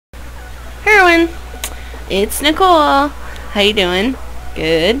Herwin, it's Nicole. How you doing?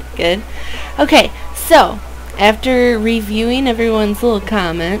 Good, good. Okay, so after reviewing everyone's little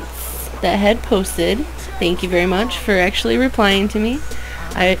comments that had posted, thank you very much for actually replying to me.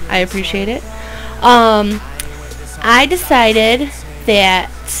 I appreciate it. I decided that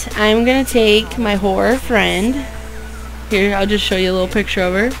I'm gonna take my horror friend. Here, I'll just show you a little picture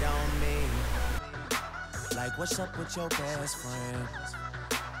of her.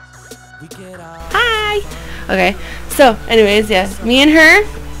 Hi! Okay, so anyways, yeah, me and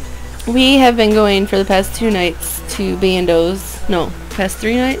her, we have been going for the past 2 nights to Bandos. No, past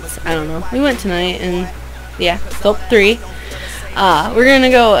 3 nights? I don't know. We went tonight and yeah, so 3. We're gonna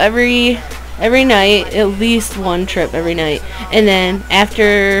go every night, at least 1 trip every night, and then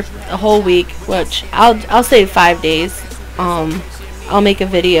after a whole week, which I'll say 5 days, I'll make a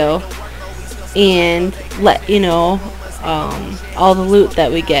video and let you know all the loot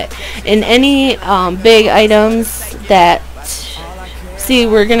that we get, and any big items that, see,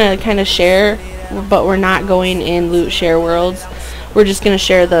 we're gonna kind of share, but we're not going in loot share worlds. We're just gonna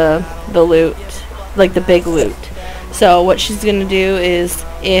share the loot, like the big loot. So what she's gonna do is,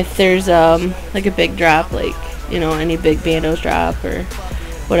 if there's like a big drop, like, you know, any big Bandos drop or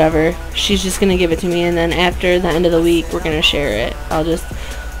whatever, she's just gonna give it to me, and then after the end of the week we're gonna share it. I'll just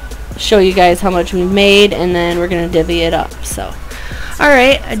show you guys how much we made, and then we're gonna divvy it up. So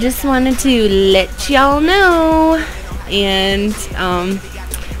alright, I just wanted to let y'all know, and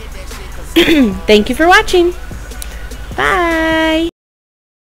thank you for watching. Bye.